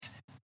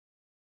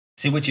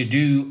See, what you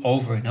do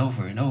over and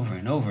over and over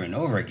and over and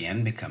over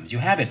again becomes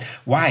your habit.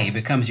 Why it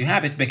becomes your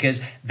habit?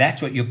 Because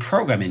that's what you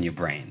program in your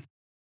brain.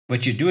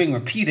 What you're doing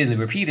repeatedly,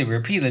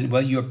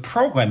 well, you're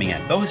programming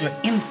it. Those are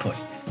input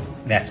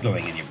that's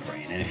going in your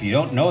brain. And if you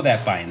don't know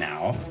that by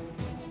now,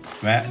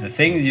 right, the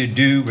things you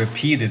do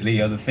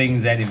repeatedly are the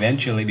things that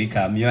eventually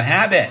become your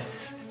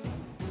habits.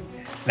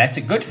 That's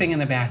a good thing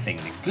and a bad thing.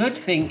 The good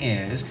thing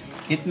is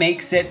it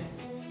makes it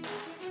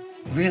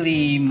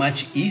really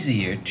much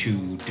easier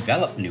to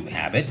develop new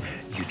habits.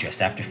 You just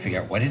have to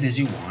figure out what it is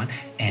you want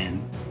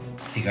and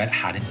figure out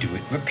how to do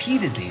it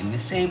repeatedly in the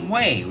same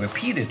way,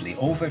 repeatedly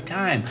over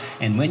time.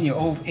 And when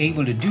you're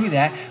able to do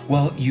that,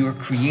 well, you're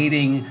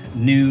creating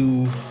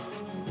new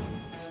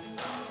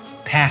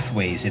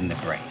pathways in the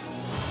brain.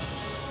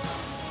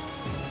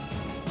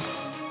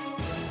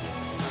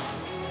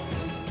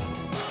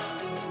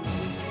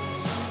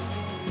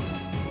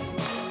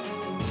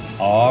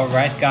 All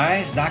right,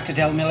 guys, Dr.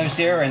 Del Miller's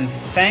here, and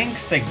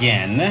thanks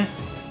again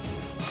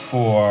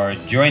for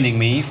joining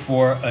me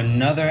for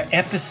another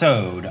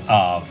episode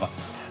of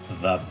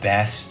The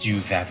Best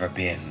You've Ever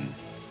Been.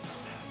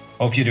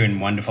 Hope you're doing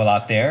wonderful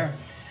out there.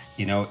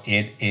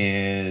 It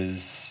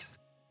is,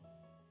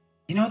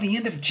 the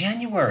end of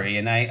January,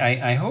 and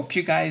I hope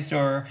you guys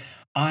are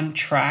on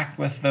track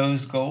with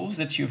those goals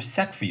that you've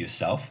set for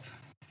yourself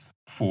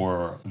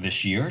for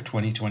this year,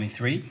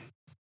 2023.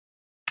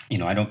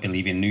 I don't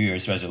believe in New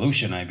Year's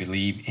resolution. I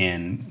believe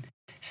in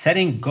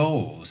setting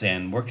goals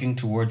and working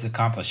towards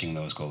accomplishing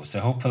those goals. So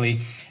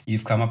hopefully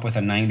you've come up with a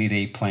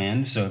 90-day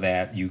plan so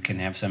that you can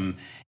have some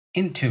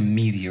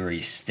intermediary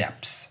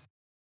steps.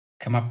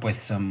 Come up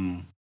with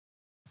some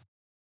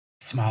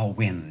small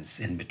wins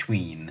in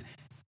between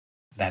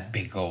that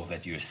big goal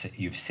that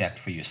you've set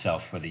for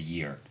yourself for the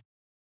year.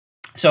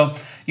 So,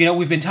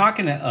 we've been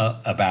talking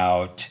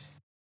about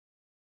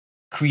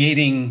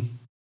creating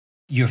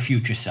your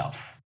future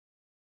self.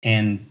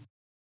 And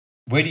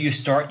where do you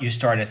start? You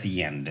start at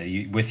the end.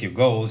 With your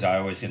goals, I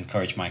always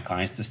encourage my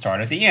clients to start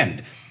at the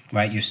end,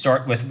 right? You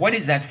start with, what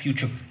is that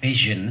future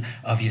vision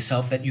of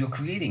yourself that you're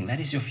creating?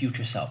 That is your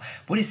future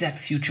self. What is that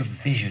future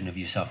vision of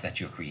yourself that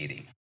you're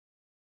creating?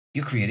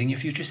 You're creating your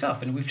future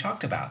self, and we've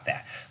talked about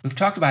that. We've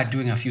talked about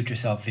doing a future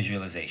self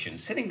visualization,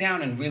 sitting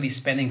down and really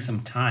spending some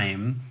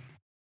time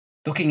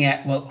looking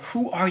at, well,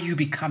 who are you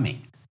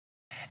becoming?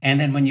 And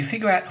then when you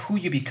figure out who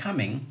you're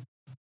becoming,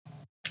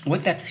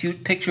 what that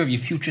picture of your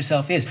future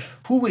self is.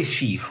 Who is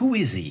she? Who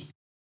is he?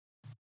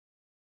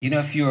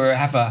 If you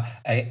have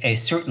a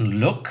certain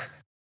look,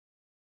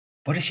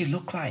 what does she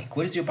look like?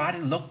 What does your body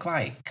look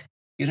like?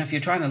 If you're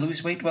trying to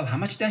lose weight, well, how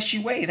much does she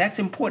weigh? That's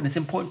important. It's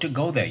important to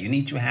go there. You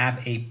need to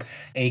have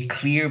a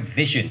clear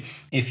vision.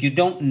 If you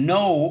don't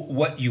know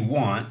what you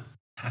want,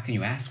 how can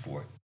you ask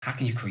for it? How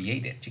can you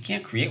create it? You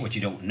can't create what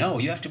you don't know.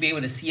 You have to be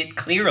able to see it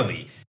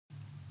clearly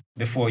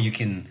before you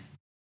can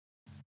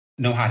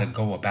know how to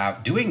go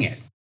about doing it.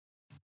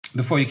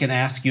 Before you can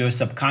ask your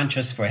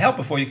subconscious for help,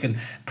 before you can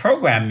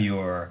program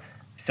your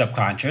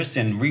subconscious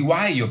and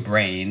rewire your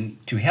brain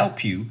to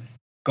help you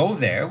go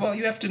there, well,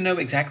 you have to know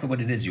exactly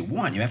what it is you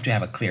want. You have to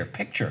have a clear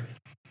picture.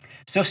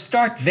 So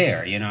start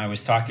there. I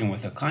was talking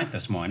with a client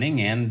this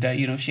morning, and,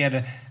 she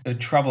had a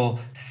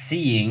trouble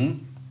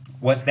seeing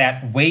what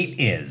that weight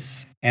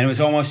is. And it was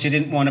almost, she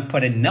didn't want to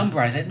put a number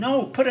on it. I said,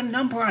 no, put a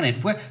number on it.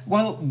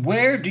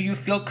 Where do you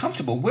feel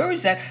comfortable? Where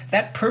is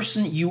that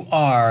person you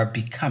are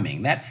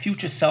becoming, that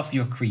future self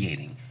you're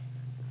creating?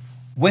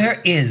 Where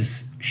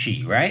is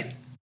she, right?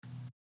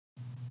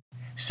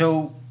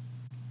 So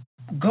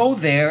go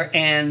there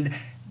and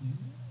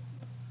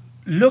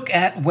look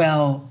at,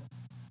 well,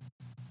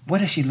 what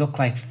does she look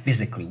like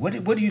physically? What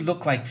do you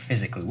look like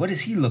physically? What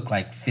does he look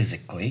like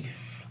physically?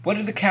 What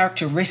are the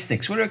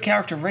characteristics? What are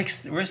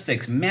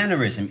characteristics,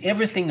 mannerism,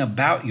 everything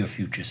about your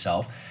future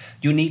self?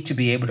 You need to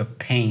be able to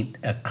paint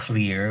a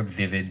clear,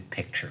 vivid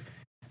picture.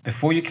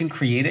 Before you can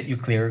create it,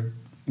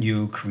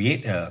 you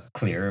create a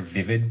clear,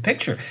 vivid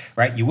picture,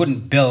 right? You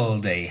wouldn't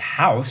build a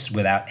house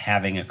without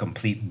having a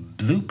complete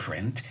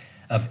blueprint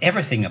of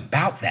everything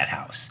about that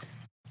house,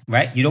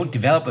 right? You don't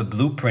develop a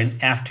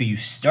blueprint after you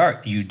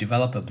start. You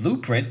develop a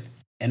blueprint,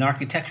 an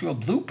architectural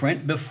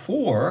blueprint,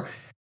 before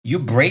you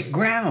break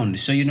ground.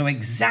 So you know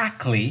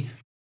exactly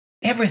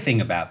everything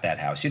about that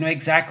house. You know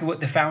exactly what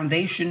the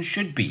foundation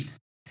should be.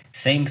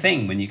 Same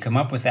thing, when you come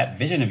up with that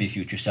vision of your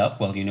future self,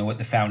 well, you know what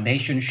the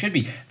foundation should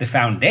be. The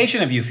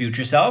foundation of your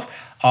future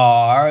self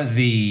are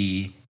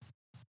the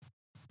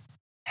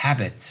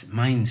habits,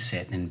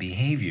 mindset, and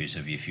behaviors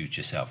of your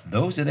future self.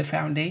 Those are the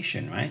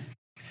foundation, right?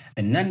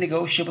 The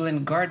non-negotiable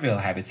and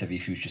guardrail habits of your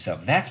future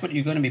self. That's what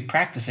you're going to be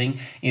practicing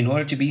in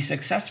order to be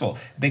successful,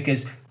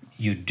 because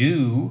you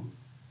do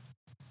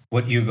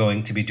what you're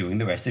going to be doing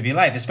the rest of your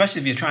life, especially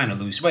if you're trying to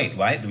lose weight,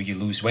 right? You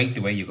lose weight the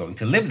way you're going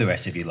to live the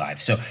rest of your life.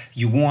 So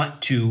you want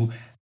to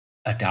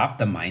adopt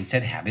the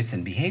mindset, habits,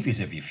 and behaviors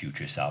of your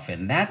future self.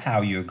 And that's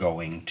how you're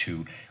going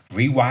to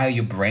rewire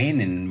your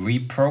brain and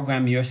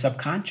reprogram your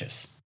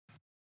subconscious.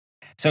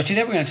 So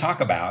today we're going to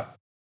talk about,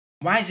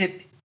 why is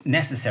it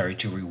necessary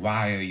to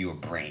rewire your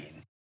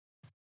brain?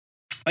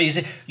 Oh, you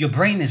see, your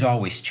brain is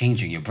always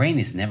changing. Your brain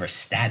is never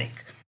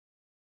static,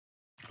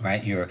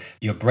 right?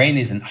 Your brain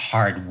isn't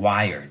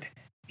hardwired.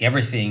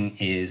 Everything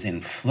is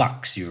in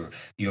flux. Your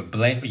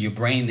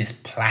brain is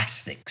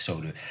plastic,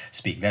 so to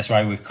speak. That's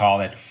why we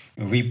call it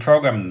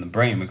reprogramming the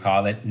brain. We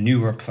call it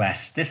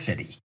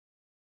neuroplasticity,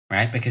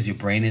 right? Because your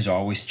brain is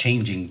always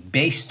changing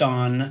based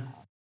on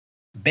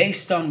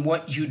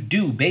what you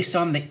do, based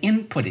on the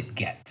input it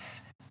gets.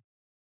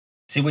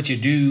 See, what you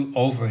do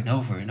over and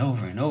over and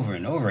over and over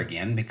and over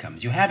again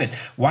becomes your habit.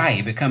 Why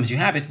it becomes your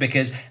habit?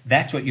 Because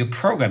that's what you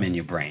program in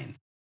your brain.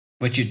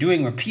 What you're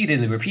doing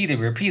repeatedly,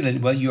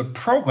 well, you're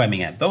programming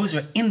it. Those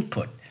are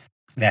input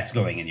that's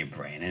going in your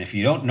brain. And if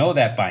you don't know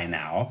that by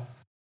now,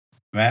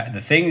 right,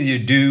 the things you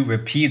do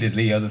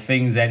repeatedly are the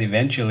things that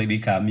eventually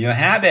become your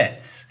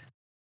habits.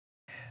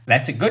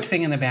 That's a good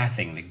thing and a bad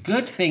thing. The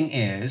good thing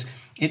is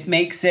it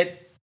makes it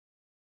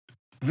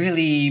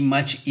really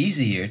much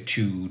easier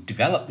to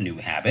develop new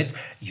habits.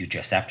 You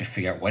just have to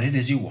figure out what it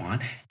is you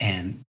want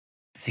and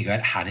figure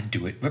out how to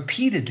do it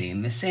repeatedly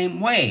in the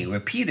same way,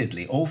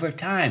 repeatedly over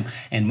time.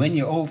 And when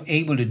you're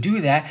able to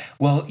do that,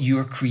 well,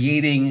 you're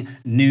creating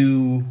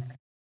new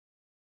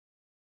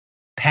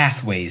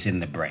pathways in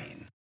the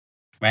brain,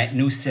 right?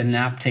 New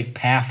synaptic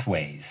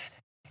pathways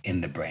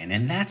in the brain.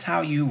 And that's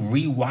how you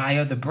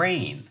rewire the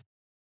brain,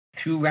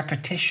 through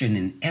repetition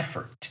and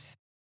effort.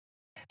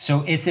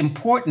 So it's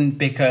important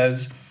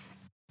because,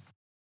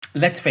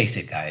 let's face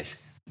it,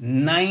 guys,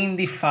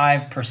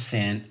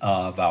 95%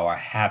 of our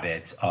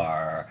habits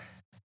are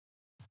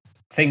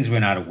things we're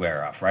not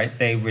aware of, right?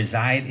 They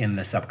reside in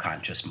the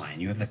subconscious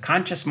mind. You have the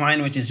conscious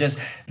mind, which is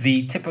just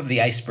the tip of the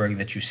iceberg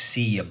that you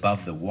see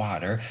above the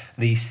water.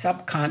 The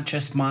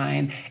subconscious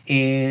mind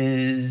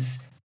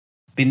is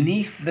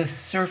beneath the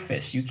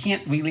surface. You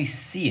can't really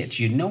see it.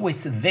 You know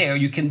it's there.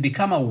 You can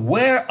become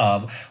aware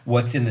of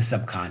what's in the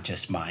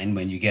subconscious mind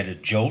when you get a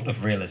jolt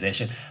of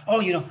realization.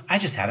 Oh, I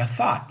just had a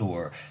thought.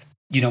 Or,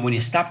 when you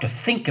stop to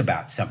think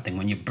about something,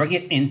 when you bring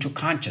it into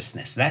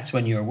consciousness, that's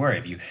when you're aware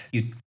of. You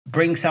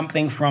bring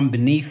something from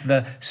beneath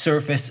the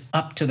surface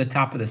up to the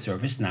top of the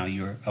surface. Now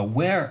you're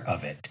aware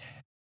of it.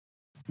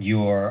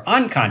 Your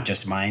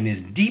unconscious mind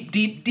is deep,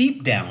 deep,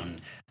 deep down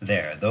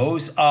there.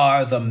 Those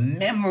are the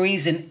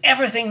memories and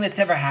everything that's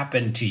ever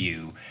happened to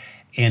you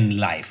in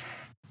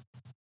life.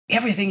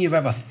 Everything you've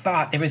ever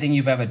thought, everything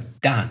you've ever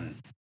done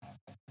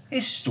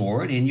is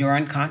stored in your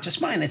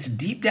unconscious mind. It's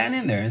deep down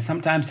in there. And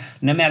sometimes,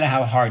 no matter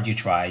how hard you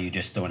try, you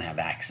just don't have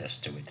access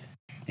to it.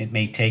 It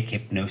may take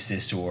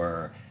hypnosis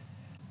or,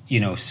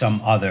 some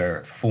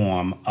other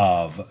form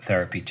of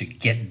therapy to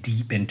get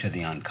deep into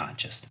the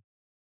unconscious.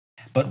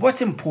 But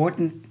what's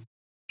important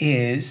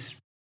is,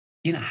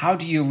 how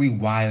do you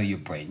rewire your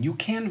brain? You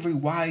can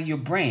rewire your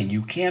brain.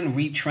 You can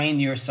retrain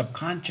your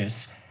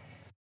subconscious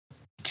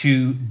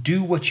to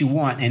do what you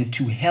want and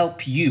to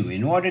help you.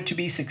 In order to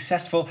be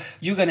successful,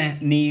 you're going to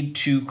need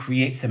to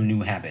create some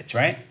new habits,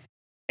 right?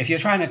 If you're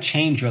trying to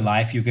change your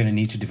life, you're going to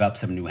need to develop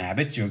some new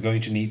habits. You're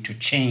going to need to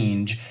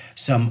change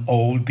some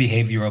old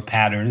behavioral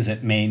patterns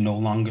that may no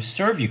longer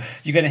serve you.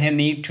 You're going to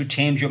need to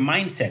change your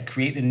mindset,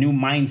 create a new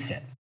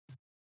mindset.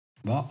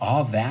 Well,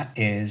 all that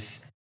is,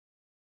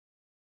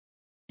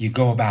 you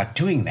go about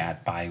doing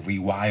that by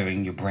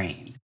rewiring your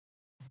brain.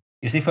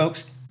 You see,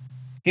 folks,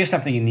 here's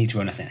something you need to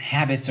understand.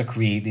 Habits are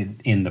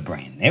created in the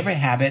brain. Every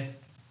habit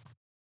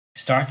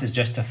starts as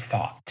just a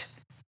thought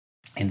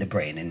in the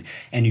brain.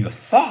 And your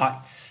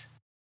thoughts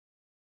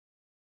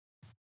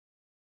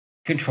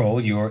control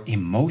your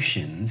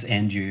emotions,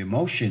 and your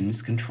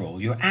emotions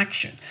control your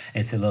action.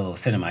 It's a little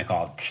cinema I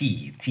call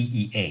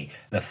TEA,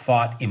 the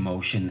thought,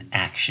 emotion,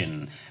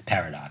 action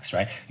paradox,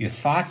 right? Your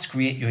thoughts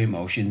create your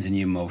emotions, and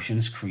your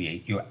emotions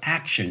create your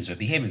actions or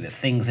behavior, the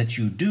things that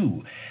you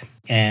do.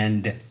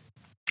 And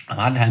a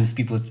lot of times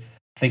people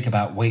think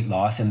about weight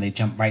loss and they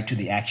jump right to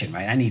the action,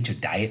 right? I need to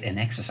diet and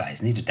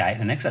exercise.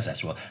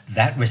 Well,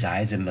 that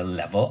resides in the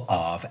level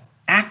of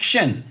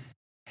action.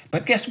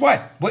 But guess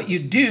what? What you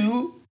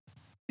do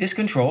is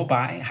controlled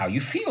by how you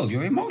feel,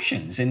 your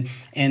emotions.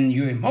 And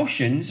your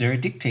emotions are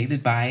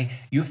dictated by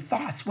your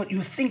thoughts, what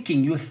you're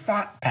thinking, your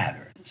thought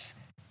patterns.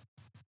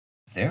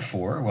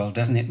 Therefore, well,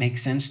 doesn't it make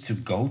sense to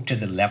go to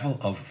the level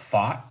of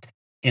thought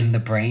in the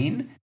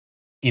brain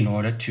in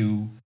order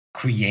to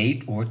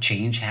create or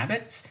change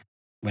habits?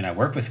 When I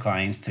work with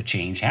clients to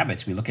change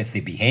habits, we look at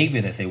the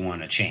behavior that they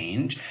want to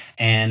change,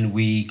 and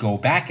we go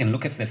back and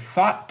look at the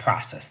thought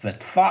process, the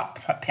thought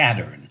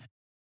pattern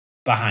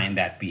behind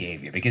that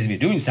behavior. Because if you're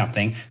doing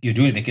something, you're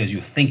doing it because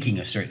you're thinking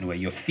a certain way,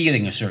 you're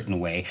feeling a certain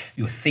way,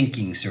 you're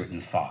thinking certain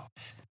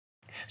thoughts.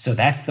 So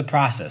that's the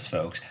process,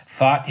 folks.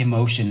 Thought,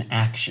 emotion,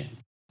 action.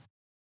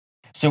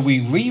 So we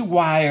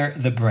rewire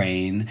the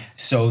brain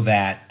so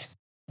that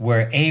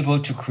we're able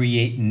to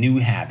create new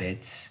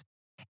habits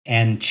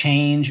and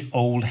change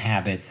old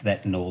habits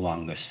that no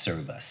longer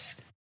serve us.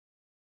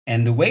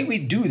 And the way we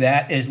do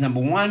that is,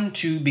 number one,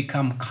 to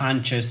become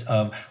conscious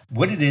of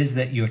what it is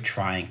that you're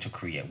trying to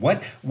create.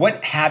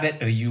 What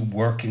habit are you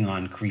working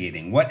on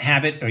creating? What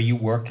habit are you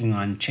working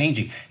on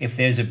changing? If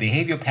there's a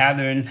behavior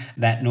pattern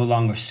that no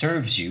longer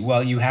serves you,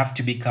 well, you have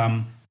to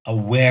become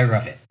aware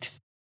of it.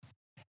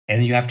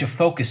 And you have to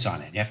focus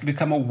on it. You have to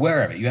become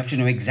aware of it. You have to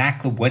know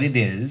exactly what it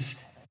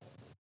is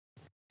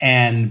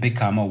and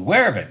become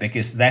aware of it,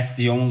 because that's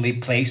the only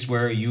place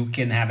where you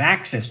can have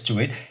access to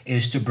it,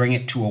 is to bring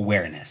it to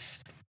awareness.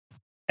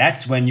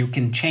 That's when you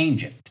can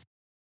change it.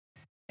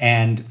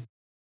 And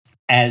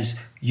as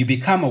you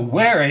become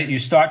aware of it, you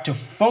start to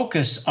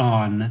focus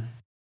on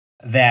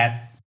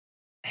that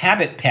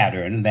habit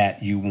pattern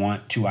that you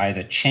want to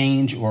either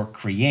change or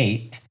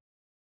create.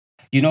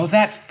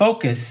 That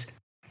focus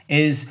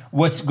is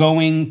what's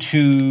going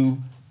to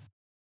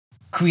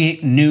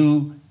create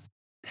new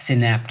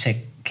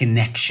synaptic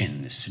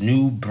connections,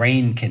 new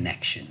brain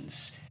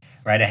connections,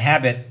 right? A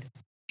habit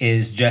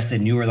is just a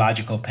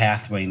neurological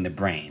pathway in the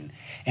brain.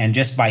 And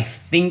just by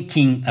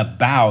thinking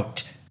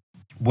about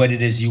what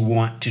it is you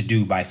want to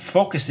do, by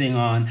focusing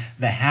on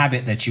the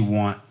habit that you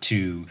want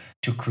to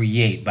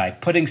create, by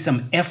putting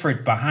some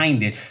effort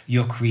behind it,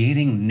 you're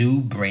creating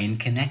new brain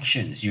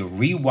connections. You're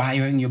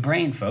rewiring your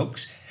brain,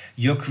 folks.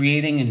 You're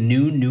creating a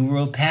new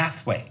neural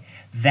pathway.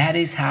 That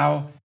is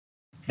how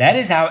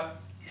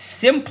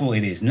simple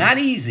it is. Not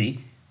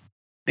easy,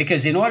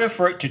 because in order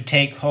for it to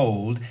take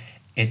hold,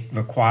 it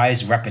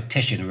requires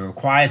repetition. It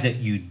requires that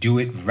you do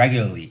it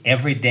regularly.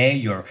 Every day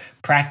you're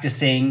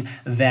practicing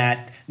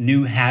that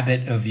new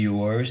habit of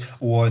yours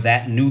or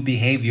that new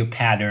behavior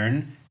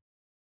pattern,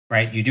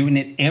 right? You're doing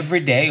it every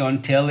day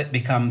until it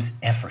becomes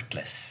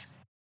effortless.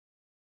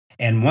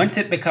 And once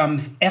it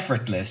becomes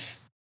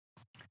effortless,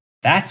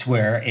 that's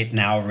where it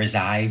now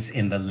resides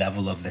in the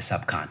level of the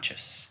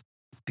subconscious.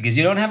 Because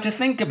you don't have to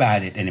think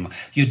about it anymore.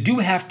 You do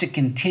have to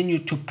continue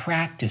to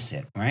practice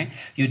it, right?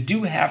 You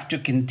do have to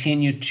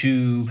continue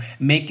to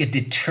make a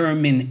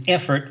determined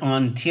effort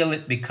until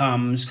it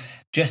becomes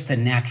just a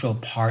natural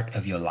part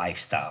of your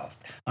lifestyle,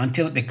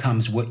 until it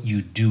becomes what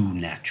you do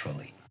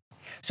naturally.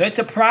 So it's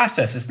a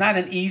process. It's not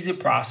an easy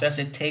process.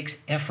 It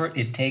takes effort,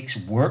 it takes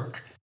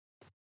work,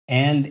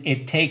 and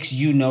it takes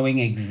you knowing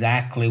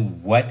exactly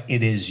what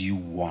it is you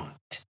want.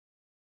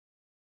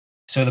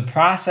 So the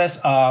process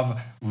of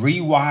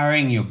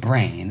rewiring your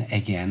brain,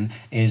 again,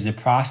 is the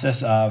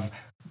process of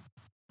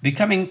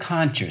becoming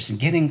conscious and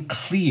getting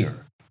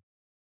clear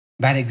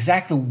about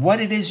exactly what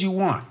it is you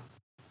want.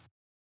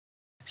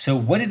 So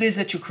what it is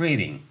that you're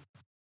creating,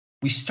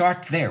 we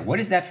start there.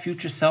 What is that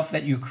future self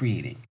that you're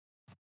creating?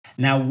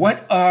 Now,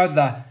 what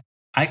are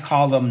I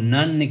call them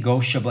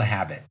non-negotiable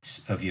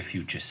habits of your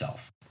future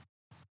self?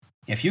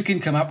 If you can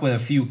come up with a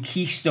few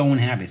keystone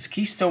habits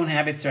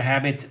are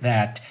habits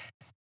that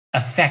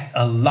affect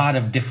a lot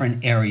of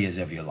different areas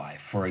of your life.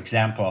 For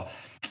example,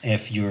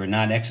 if you're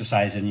not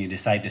exercising, you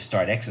decide to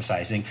start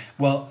exercising,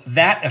 well,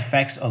 that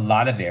affects a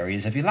lot of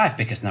areas of your life,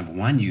 because number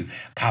one, you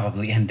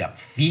probably end up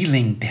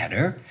feeling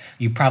better.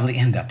 You probably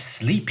end up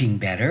sleeping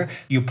better.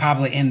 You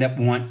probably end up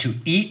want to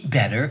eat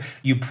better.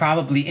 You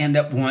probably end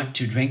up want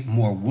to drink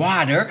more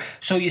water.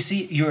 So you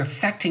see, you're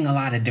affecting a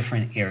lot of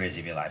different areas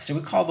of your life. So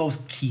we call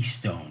those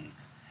keystone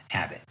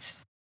habits.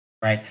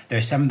 Right? They're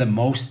some of the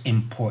most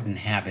important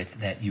habits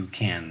that you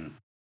can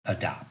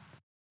adopt.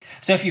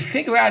 So if you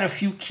figure out a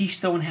few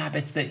keystone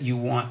habits that you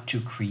want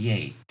to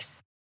create,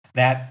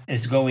 that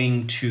is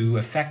going to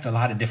affect a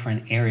lot of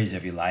different areas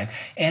of your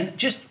life. And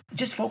just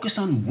focus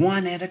on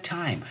one at a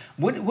time.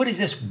 What is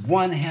this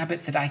one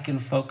habit that I can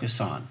focus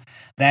on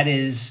that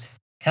is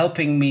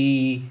helping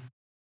me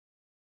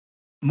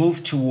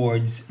move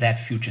towards that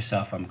future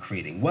self I'm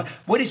creating? What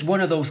are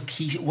one of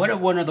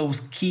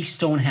those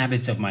keystone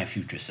habits of my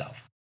future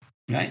self?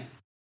 Right?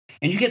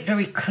 And you get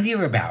very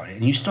clear about it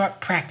and you start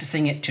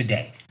practicing it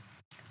today.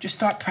 Just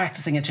start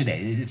practicing it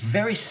today. It's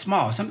very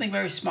small, something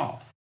very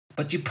small,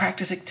 but you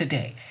practice it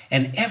today.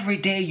 And every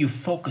day you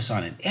focus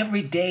on it.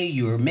 Every day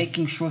you're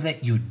making sure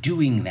that you're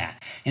doing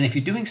that. And if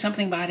you're doing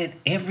something about it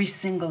every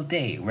single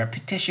day,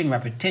 repetition,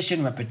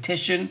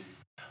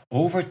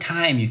 over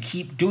time, you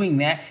keep doing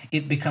that,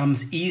 it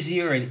becomes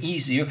easier and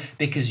easier,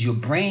 because your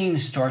brain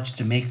starts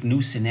to make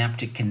new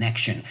synaptic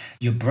connection.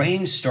 Your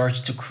brain starts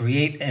to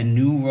create a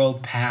neural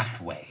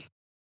pathway.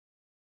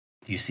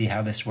 Do you see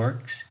how this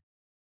works?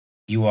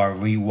 You are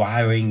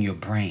rewiring your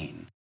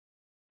brain.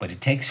 But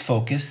it takes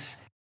focus,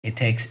 it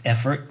takes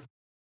effort,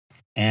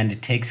 and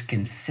it takes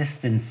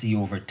consistency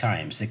over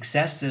time.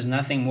 Success is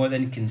nothing more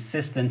than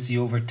consistency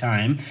over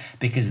time,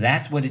 because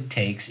that's what it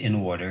takes in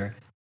order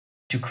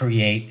to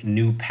create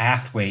new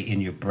pathway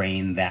in your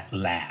brain that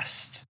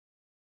last.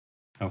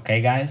 Okay,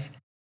 guys?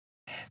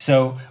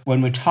 So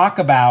when we talk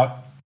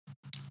about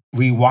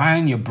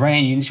rewiring your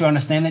brain, you need to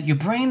understand that your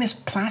brain is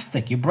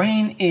plastic. Your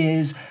brain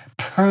is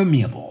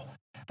permeable,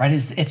 right?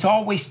 It's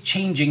always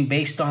changing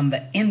based on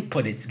the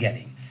input it's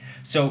getting.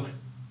 So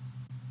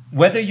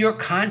whether you're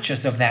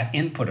conscious of that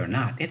input or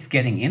not, it's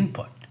getting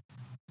input.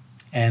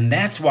 And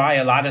that's why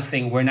a lot of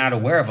things we're not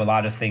aware of, a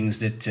lot of things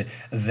that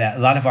a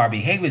lot of our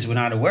behaviors we're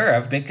not aware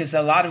of, because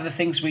a lot of the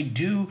things we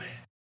do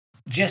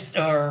just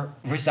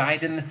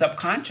reside in the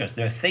subconscious.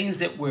 There are things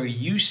that we're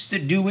used to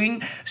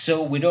doing,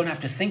 so we don't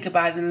have to think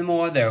about it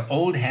anymore. They're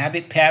old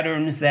habit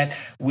patterns that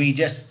we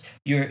just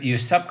your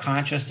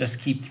subconscious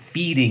just keep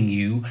feeding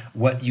you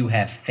what you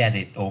have fed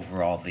it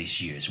over all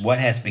these years. What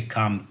has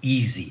become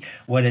easy,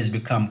 what has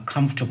become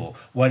comfortable,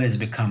 what has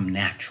become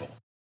natural.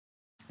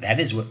 That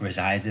is what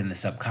resides in the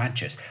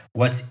subconscious.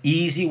 What's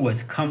easy,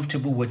 what's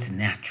comfortable, what's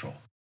natural.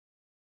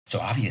 So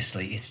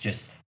obviously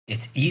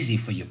it's easy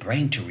for your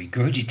brain to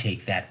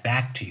regurgitate that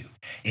back to you.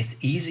 It's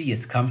easy,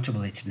 it's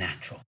comfortable, it's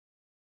natural.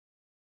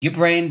 Your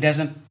brain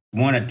doesn't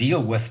want to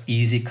deal with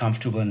easy,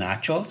 comfortable, and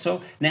natural,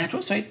 so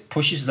it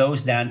pushes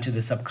those down to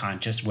the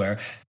subconscious where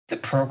the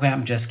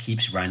program just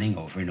keeps running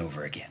over and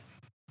over again.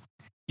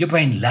 Your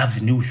brain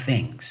loves new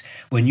things.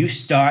 When you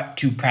start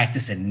to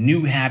practice a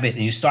new habit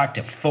and you start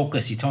to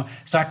focus, you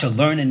start to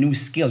learn a new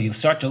skill, you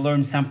start to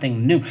learn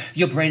something new,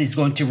 your brain is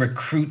going to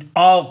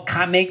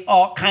make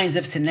all kinds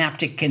of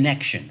synaptic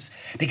connections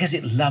because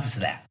it loves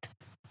that.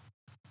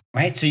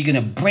 Right? So you're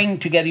going to bring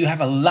together, you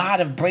have a lot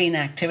of brain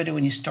activity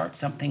when you start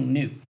something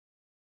new.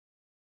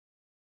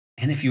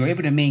 And if you're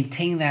able to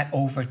maintain that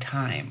over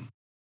time,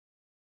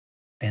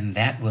 then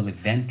that will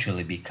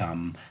eventually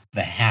become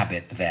the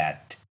habit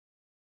that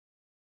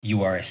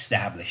you are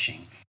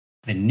establishing.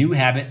 The new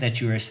habit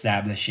that you're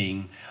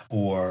establishing,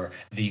 or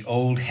the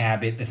old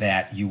habit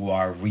that you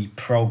are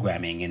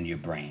reprogramming in your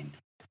brain.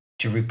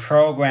 To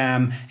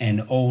reprogram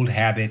an old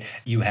habit,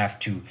 you have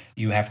to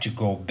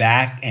go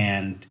back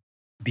and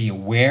be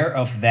aware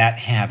of that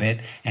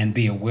habit and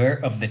be aware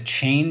of the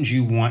change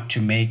you want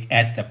to make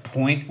at the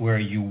point where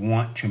you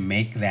want to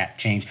make that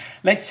change.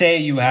 Let's say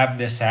you have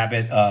this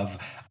habit of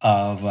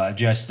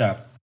just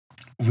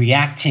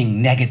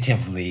reacting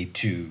negatively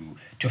to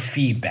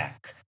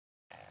feedback.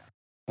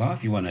 Well,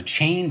 if you want to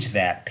change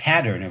that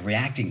pattern of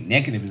reacting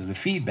negatively to the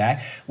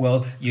feedback,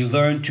 well, you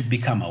learn to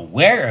become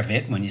aware of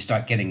it when you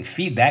start getting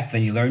feedback,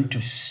 then you learn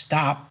to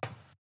stop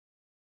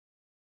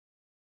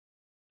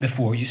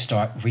before you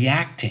start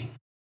reacting.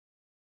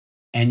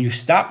 And you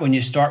stop when you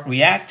start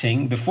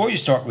reacting, before you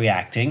start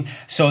reacting,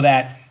 so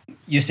that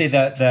you say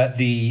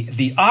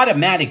the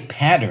automatic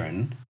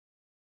pattern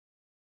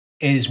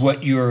is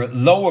what your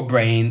lower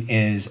brain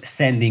is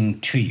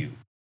sending to you.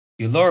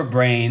 Your lower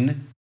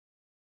brain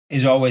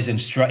is always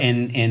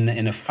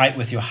in a fight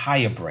with your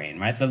higher brain,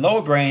 right? The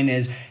lower brain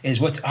is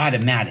what's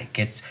automatic.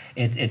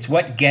 It's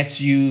what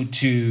gets you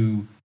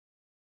to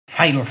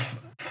fight or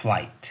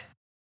flight,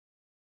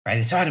 right?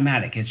 It's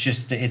automatic.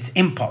 It's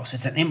impulse.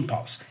 It's an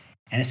impulse.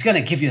 And it's going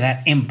to give you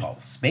that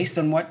impulse based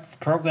on what's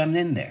programmed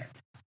in there.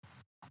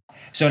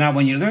 So now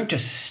when you learn to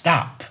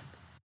stop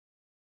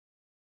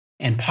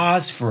and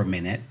pause for a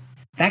minute,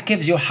 that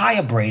gives your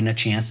higher brain a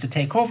chance to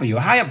take over.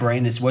 Your higher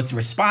brain is what's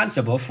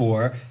responsible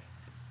for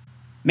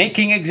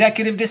making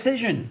executive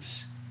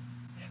decisions.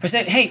 For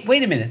saying, hey,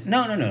 wait a minute.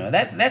 No.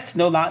 That's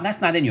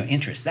not in your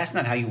interest. That's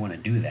not how you want to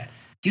do that.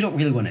 You don't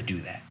really want to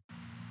do that.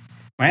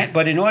 Right?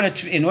 But in order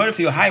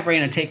for your higher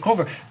brain to take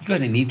over, you're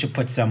going to need to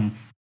put some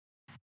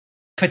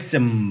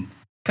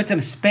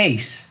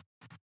space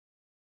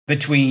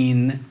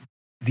between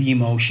the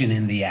emotion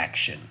and the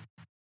action.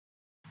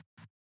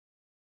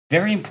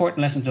 Very important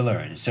lesson to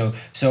learn. So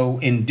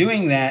in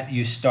doing that,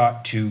 you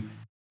start to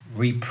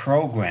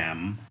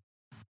reprogram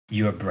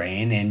your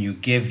brain and you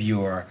give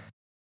your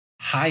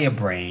higher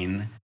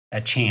brain a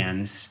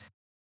chance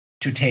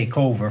to take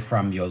over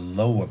from your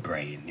lower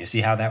brain. You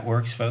see how that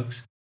works,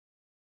 folks?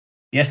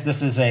 Yes,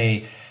 this is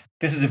a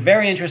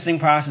very interesting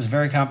process,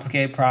 very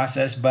complicated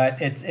process,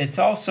 but it's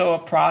also a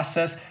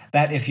process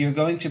that if you're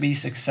going to be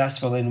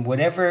successful in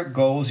whatever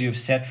goals you've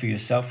set for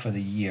yourself for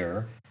the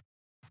year,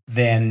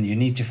 then you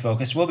need to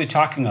focus. We'll be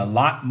talking a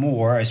lot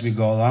more as we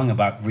go along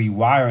about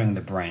rewiring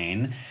the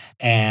brain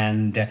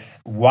and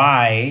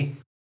why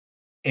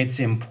it's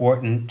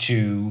important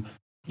to,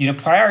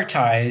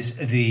 prioritize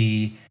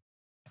the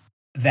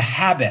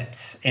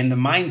habits and the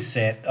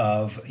mindset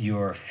of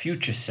your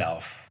future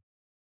self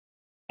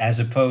as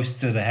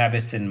opposed to the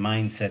habits and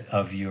mindset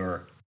of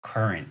your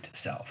current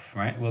self,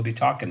 right? We'll be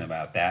talking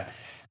about that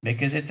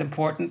because it's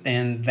important,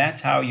 and that's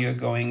how you're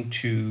going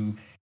to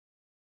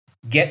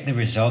get the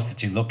results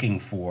that you're looking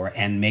for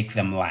and make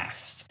them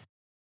last.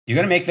 You're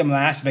going to make them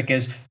last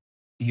because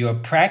you're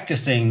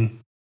practicing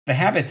the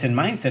habits and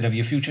mindset of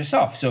your future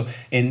self. So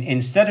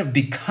instead of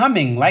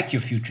becoming like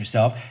your future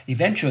self,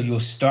 eventually you'll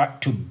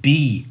start to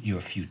be your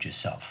future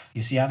self.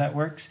 You see how that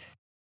works?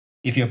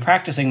 If you're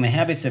practicing the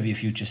habits of your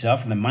future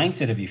self and the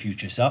mindset of your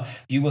future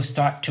self, you will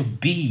start to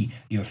be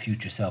your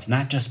future self,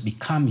 not just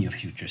become your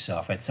future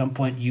self. At some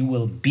point, you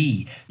will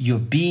be. You're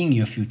being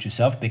your future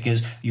self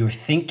because you're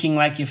thinking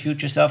like your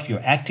future self,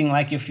 you're acting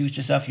like your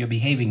future self, you're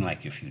behaving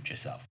like your future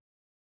self.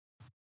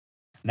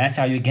 That's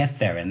how you get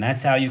there, and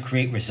that's how you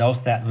create results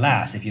that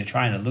last. If you're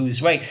trying to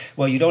lose weight,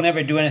 well, you don't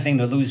ever do anything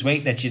to lose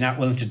weight that you're not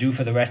willing to do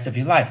for the rest of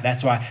your life.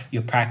 That's why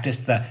you practice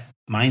the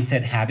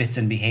mindset, habits,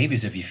 and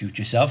behaviors of your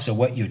future self. So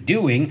what you're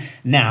doing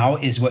now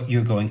is what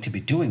you're going to be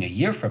doing a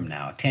year from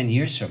now, 10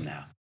 years from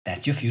now.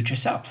 That's your future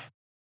self.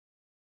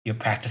 You're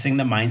practicing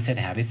the mindset,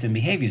 habits, and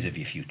behaviors of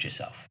your future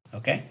self.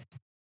 Okay?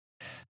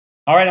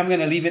 All right, I'm going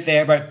to leave it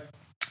there, but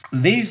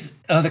these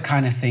are the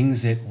kind of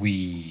things that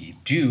we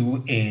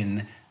do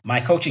in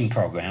my coaching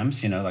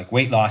programs, like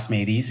Weight Loss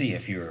Made Easy.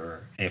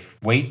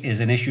 If weight is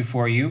an issue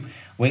for you,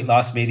 Weight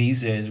Loss Made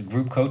Easy is a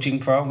group coaching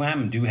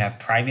program, and do have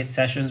private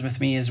sessions with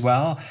me as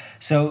well.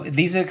 So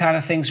these are the kind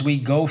of things we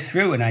go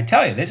through, and I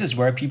tell you, this is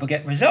where people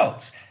get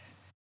results.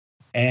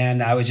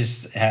 And I was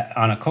just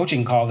on a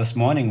coaching call this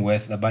morning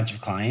with a bunch of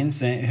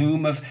clients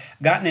whom have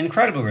gotten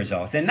incredible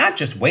results. And not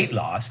just weight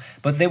loss,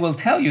 but they will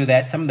tell you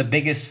that some of the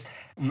biggest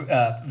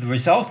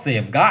results they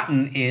have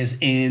gotten is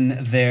in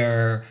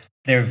their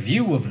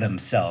view of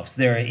themselves,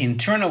 their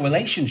internal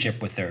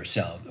relationship with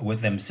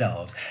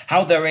themselves,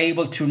 how they're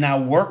able to now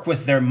work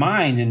with their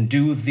mind and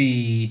do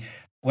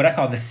what I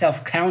call the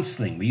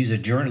self-counseling. We use a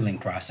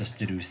journaling process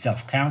to do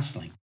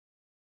self-counseling.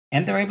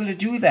 And they're able to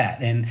do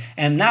that.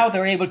 And now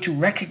they're able to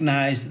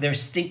recognize their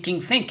stinking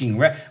thinking,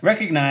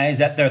 recognize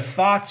that their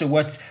thoughts are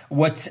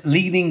what's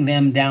leading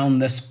them down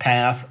this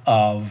path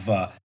of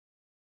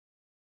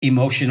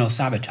emotional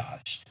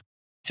sabotage.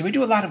 So we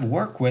do a lot of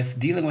work with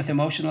dealing with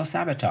emotional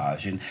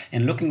sabotage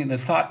and looking at the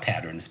thought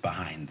patterns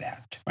behind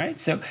that, right?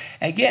 So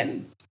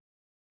again,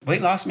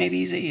 Weight Loss Made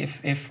Easy.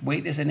 If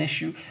weight is an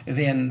issue,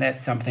 then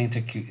that's something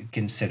to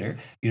consider.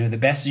 The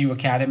Best You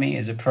Academy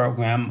is a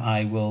program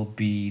I will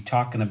be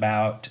talking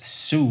about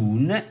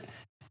soon,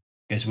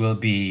 because we'll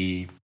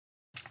be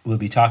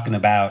talking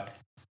about,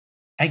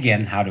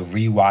 again, how to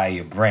rewire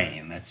your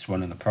brain. That's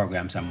one of the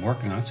programs I'm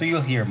working on. So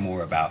you'll hear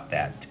more about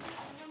that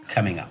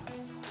coming up.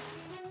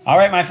 All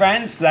right, my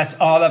friends, that's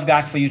all I've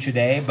got for you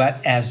today.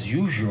 But as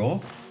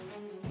usual,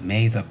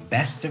 may the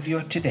best of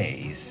your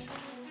todays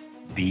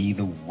be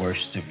the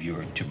worst of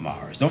your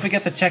tomorrows. Don't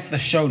forget to check the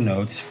show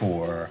notes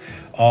for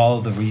all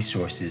the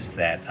resources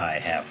that I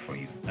have for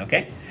you.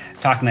 Okay?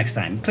 Talk next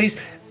time.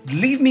 Please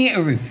leave me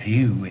a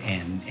review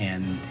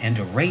and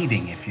a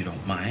rating if you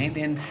don't mind,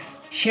 and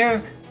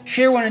share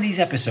one of these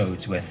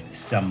episodes with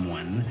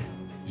someone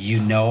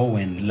you know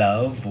and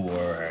love,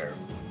 or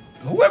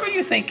whoever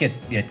you think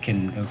it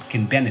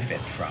can benefit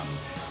from.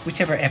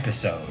 Whichever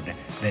episode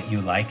that you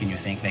like and you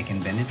think they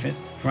can benefit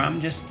from,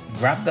 just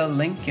grab the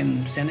link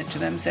and send it to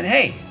them. Said,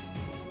 hey,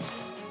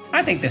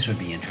 I think this would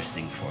be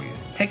interesting for you.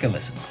 Take a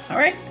listen. All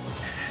right?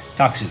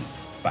 Talk soon.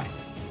 Bye.